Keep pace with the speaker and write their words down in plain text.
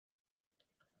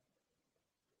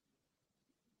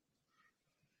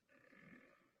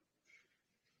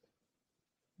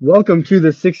Welcome to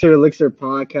the Sixer Elixir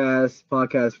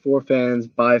podcast for fans,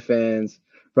 by fans,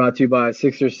 brought to you by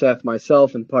Sixer Seth,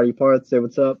 myself, and Party Parts. Say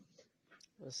what's up.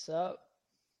 What's up?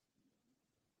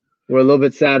 We're a little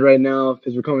bit sad right now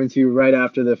because we're coming to you right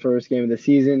after the first game of the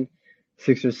season.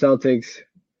 Sixers Celtics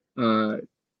uh,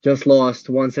 just lost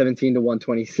 117 to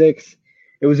 126.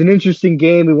 It was an interesting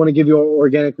game. We want to give you our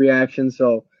organic reaction.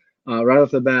 So, right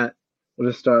off the bat, we'll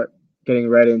just start getting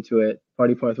right into it.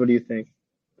 Party Parts, what do you think?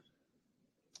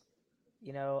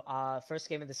 First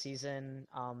game of the season,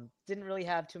 didn't really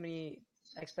have too many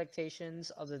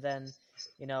expectations other than,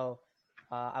 you know,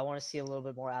 I want to see a little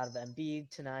bit more out of Embiid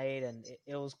tonight, and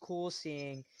it was cool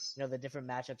seeing, the different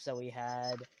matchups that we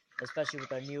had, especially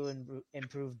with our new and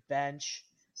improved bench.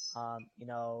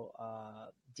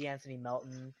 D'Anthony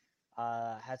Melton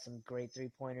had some great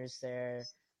three-pointers there.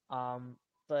 Um,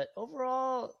 but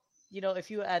overall,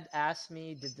 if you had asked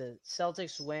me, did the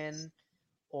Celtics win?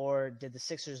 Or did the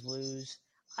Sixers lose?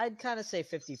 I'd kind of say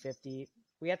 50-50.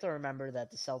 We have to remember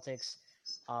that the Celtics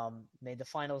made the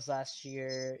finals last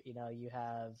year. You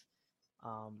have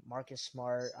Marcus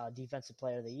Smart, Defensive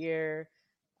Player of the Year,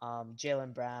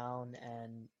 Jaylen Brown,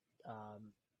 and um,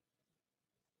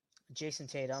 Jason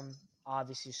Tatum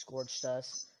obviously scorched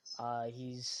us.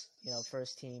 He's,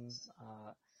 first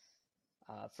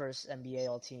NBA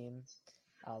All Team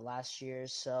last year.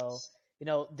 So,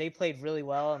 they played really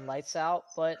well and lights out,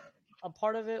 but a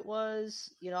part of it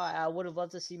was, I would have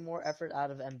loved to see more effort out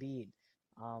of Embiid.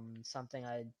 Something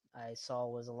I saw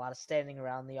was a lot of standing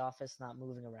around the office, not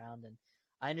moving around. And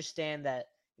I understand that,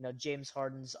 James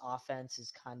Harden's offense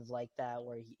is kind of like that,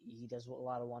 where he does a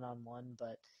lot of one-on-one,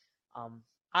 but um,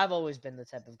 I've always been the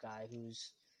type of guy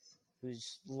who's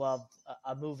loved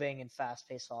a moving and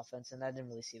fast-paced offense, and I didn't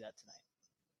really see that tonight.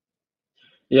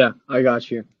 Yeah, I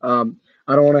got you.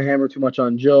 I don't want to hammer too much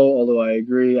on Joe, although I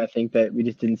agree. I think that we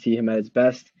just didn't see him at his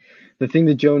best. The thing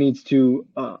that Joe needs to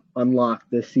unlock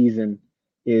this season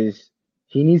is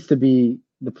he needs to be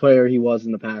the player he was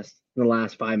in the past, in the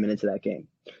last 5 minutes of that game.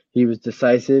 He was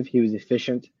decisive, he was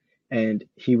efficient, and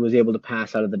he was able to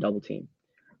pass out of the double team.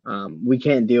 We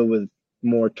can't deal with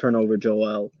more turnover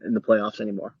Joel in the playoffs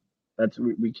anymore.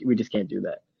 We just can't do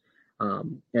that.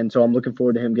 And so I'm looking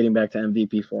forward to him getting back to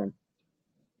MVP form.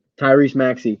 Tyrese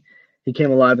Maxey, he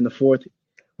came alive in the fourth.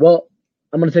 Well,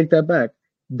 I'm going to take that back.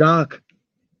 Doc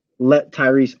let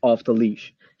Tyrese off the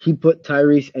leash. He put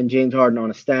Tyrese and James Harden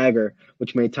on a stagger,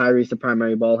 which made Tyrese the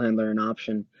primary ball handler and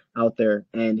option out there.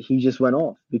 And he just went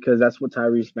off because that's what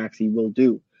Tyrese Maxey will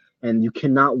do. And you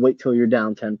cannot wait till you're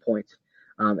down 10 points.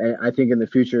 And I think in the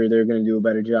future, they're going to do a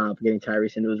better job getting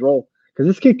Tyrese into his role because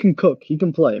this kid can cook. He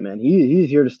can play, man. He's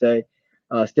here to stay.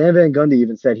 Stan Van Gundy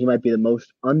even said he might be the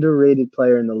most underrated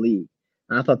player in the league.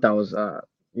 And I thought that was,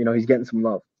 he's getting some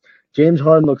love. James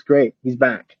Harden looks great. He's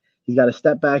back. He's got a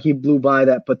step back. He blew by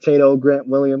that potato Grant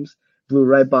Williams, blew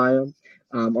right by him.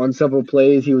 On several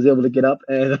plays, he was able to get up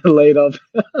and lay it up.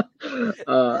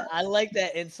 uh, I like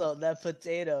that insult, that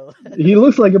potato. he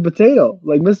looks like a potato,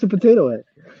 like Mr. Potato Head.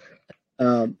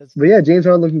 That's But yeah, James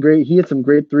Harden looking great. He hit some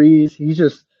great threes. He's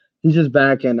just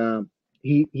back, and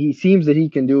he seems that he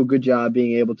can do a good job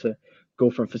being able to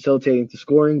go from facilitating to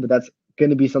scoring. But that's going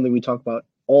to be something we talk about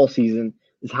all season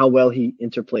is how well he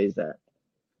interplays that.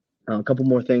 A couple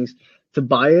more things.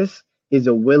 Tobias is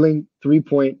a willing 3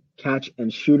 point catch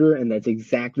and shooter, and that's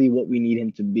exactly what we need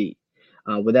him to be.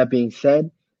 With that being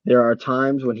said, there are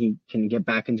times when he can get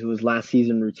back into his last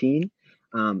season routine,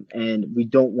 and we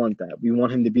don't want that. We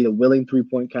want him to be the willing 3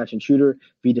 point catch and shooter,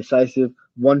 be decisive,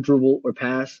 one dribble or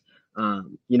pass.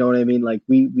 You know what I mean? Like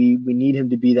we need him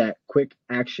to be that quick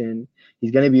action.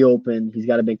 He's going to be open. He's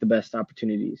got to make the best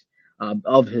opportunities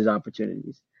of his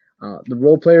opportunities. The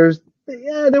role players,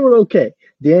 yeah, they were okay.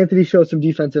 DeAnthony showed some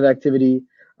defensive activity.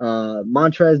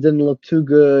 Montrez didn't look too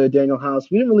good. Daniel House,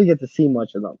 we didn't really get to see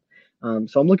much of them.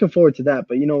 So I'm looking forward to that.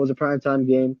 But it was a primetime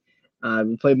game.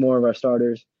 We played more of our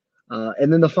starters.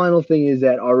 And then the final thing is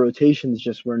that our rotations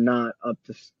just were not up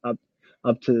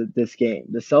to this game.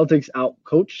 The Celtics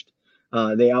outcoached.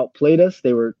 They outplayed us.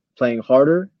 They were playing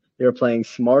harder. They were playing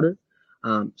smarter.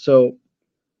 So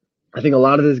I think a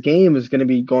lot of this game is going to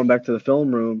be going back to the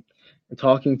film room and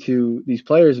talking to these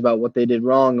players about what they did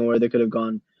wrong and where they could have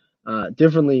gone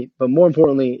differently. But more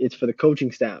importantly, it's for the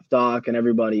coaching staff, Doc and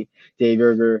everybody, Dave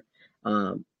Yerger.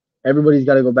 Um, Everybody's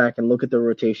got to go back and look at their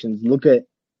rotations, look at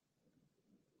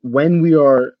when we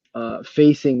are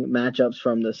facing matchups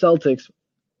from the Celtics,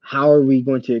 how are we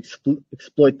going to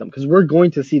exploit them? Because we're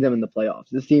going to see them in the playoffs.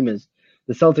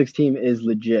 The Celtics team is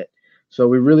legit. So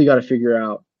we really got to figure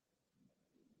out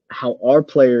how our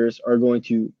players are going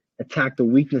to attack the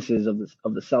weaknesses of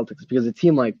the Celtics because it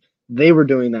seemed like they were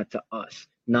doing that to us.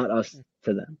 not us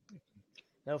to them.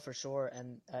 No, for sure,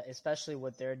 and especially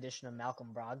with their addition of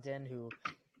Malcolm Brogdon, who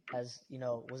has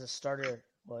was a starter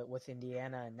with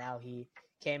Indiana, and now he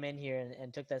came in here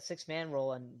and took that 6-man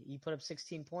role, and he put up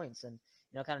 16 points. And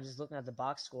kind of just looking at the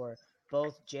box score,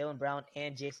 both Jaylen Brown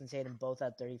and Jason Tatum both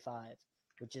had 35,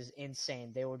 which is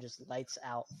insane. They were just lights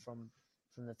out from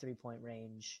the 3-point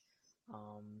range,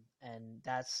 and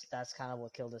that's kind of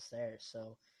what killed us there.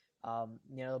 So,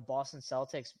 the Boston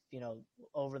Celtics,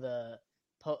 over the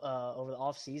over the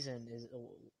off season is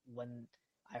when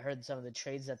I heard some of the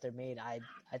trades that they made. I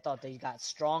thought they got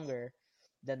stronger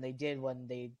than they did when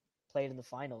they played in the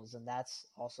finals, and that's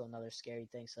also another scary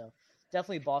thing. So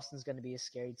definitely Boston's going to be a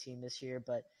scary team this year,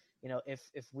 but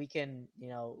if we can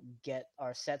get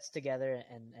our sets together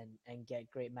and get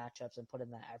great matchups and put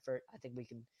in that effort, I think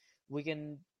we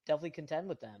can definitely contend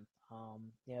with them.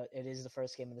 It is the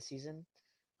first game of the season.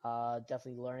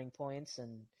 Definitely learning points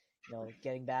and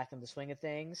getting back in the swing of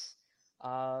things.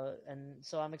 And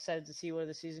so I'm excited to see where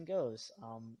the season goes.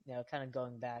 Kind of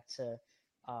going back to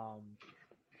um,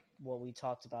 what we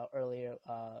talked about earlier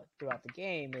throughout the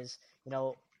game is,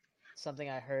 something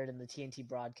I heard in the TNT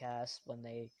broadcast when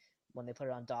they put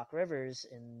it on Doc Rivers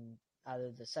in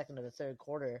either the second or the third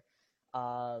quarter.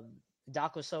 Um,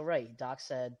 Doc was so right. Doc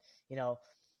said,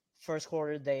 first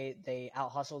quarter they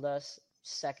out hustled us.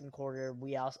 Second quarter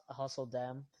we out hustled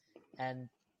them, and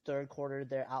third quarter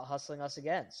they're out hustling us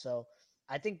again. So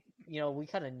I think we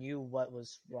kind of knew what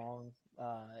was wrong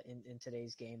in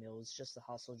today's game. It was just the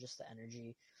hustle, just the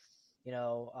energy.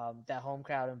 That home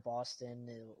crowd in Boston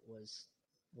was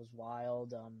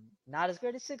wild. Not as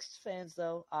great as Sixers fans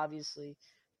though, obviously,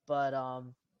 but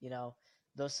you know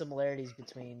those similarities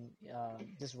between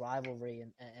this rivalry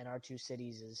and our two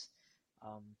cities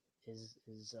um, is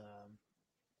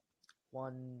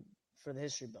one for the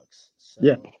history books.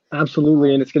 Yeah, So,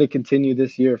 absolutely, and um, it's going to continue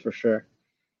this year for sure.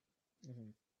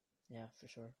 mhm, yeah, for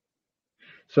sure.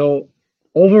 So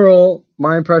overall,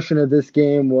 my impression of this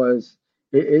game was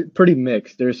it pretty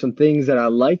mixed. There's some things that I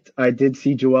liked. I did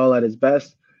see Joel at his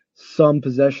best, some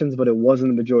possessions, but it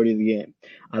wasn't the majority of the game.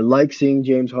 I like seeing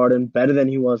James Harden better than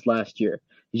he was last year.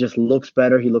 He just looks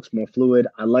better. He looks more fluid.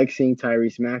 I like seeing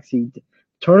Tyrese Maxey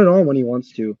turn it on when he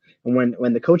wants to, and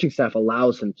when the coaching staff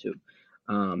allows him to.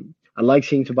 I like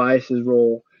seeing Tobias's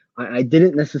role. I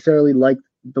didn't necessarily like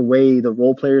the way the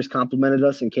role players complimented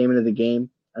us and came into the game,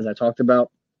 as I talked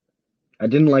about. I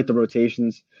didn't like the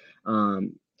rotations,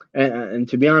 um, and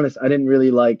to be honest, I didn't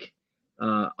really like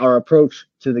our approach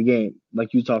to the game.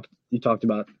 Like you talked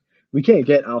about, we can't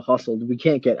get out hustled, we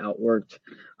can't get outworked.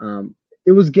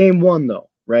 It was game one though,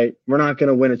 right? We're not going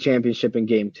to win a championship in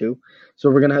game two, so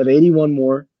we're going to have 81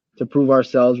 more to prove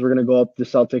ourselves. We're going to go up the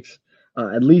Celtics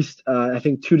at least I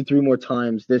think 2 to 3 more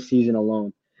times this season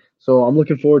alone. So I'm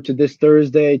looking forward to this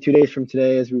Thursday, 2 days from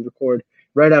today, as we record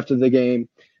right after the game.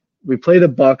 We play the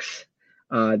Bucks.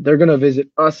 They're going to visit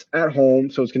us at home,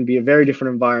 so it's going to be a very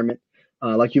different environment.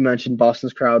 Like you mentioned,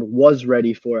 Boston's crowd was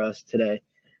ready for us today.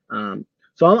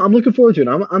 So I'm looking forward to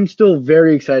it. I'm still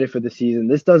very excited for the season.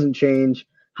 This doesn't change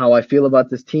how I feel about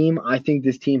this team. I think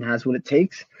this team has what it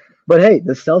takes. But hey,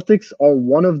 the Celtics are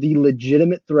one of the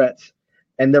legitimate threats,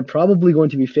 and they're probably going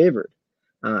to be favored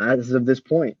as of this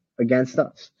point against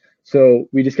us. So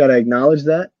we just got to acknowledge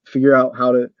that, figure out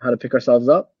how to pick ourselves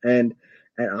up, and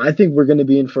I think we're going to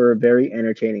be in for a very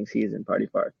entertaining season, Party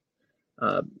Park.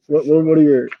 Uh, For what are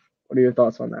sure. your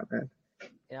thoughts on that, man?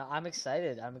 I'm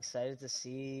excited. I'm excited to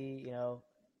see,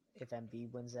 if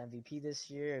Embiid wins the MVP this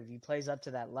year, if he plays up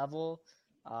to that level.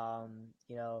 Um,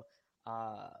 you know,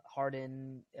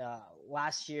 Harden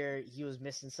last year he was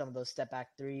missing some of those step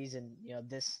back threes, and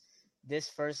this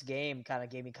first game kind of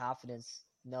gave me confidence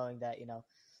knowing that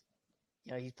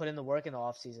he's put in the work in the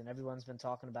offseason. Everyone's been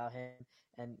talking about him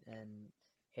and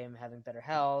him having better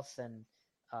health and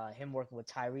him working with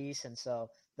Tyrese, and so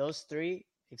those three,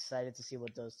 excited to see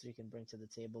what those three can bring to the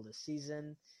table this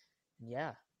season. And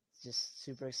yeah, just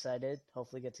super excited.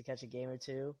 Hopefully, get to catch a game or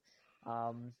two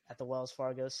at the Wells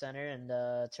Fargo Center and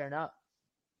turn up.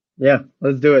 Yeah,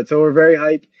 let's do it. So we're very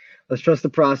hyped. Let's trust the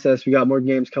process. We got more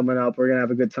games coming up. We're gonna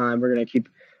have a good time. We're gonna keep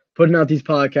putting out these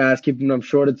podcasts, keeping them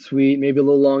short and sweet, maybe a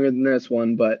little longer than this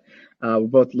one, but we're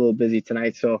both a little busy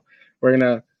tonight. So we're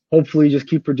gonna hopefully just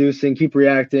keep producing, keep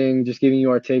reacting, just giving you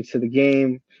our takes to the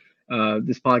game.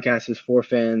 This podcast is for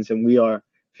fans, and we are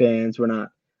fans. We're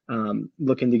not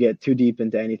looking to get too deep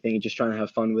into anything, just trying to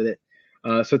have fun with it.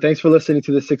 So thanks for listening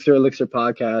to the Sixer Elixir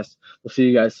podcast. We'll see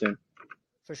you guys soon.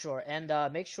 For sure. And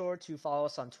make sure to follow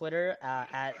us on Twitter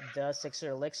at the Sixer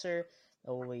Elixir.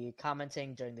 We'll be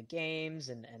commenting during the games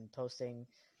and posting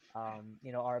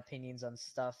our opinions on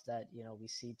stuff that we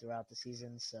see throughout the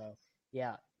season. So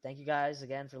yeah, thank you guys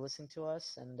again for listening to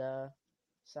us, and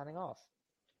signing off.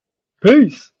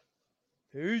 Peace.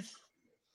 Peace.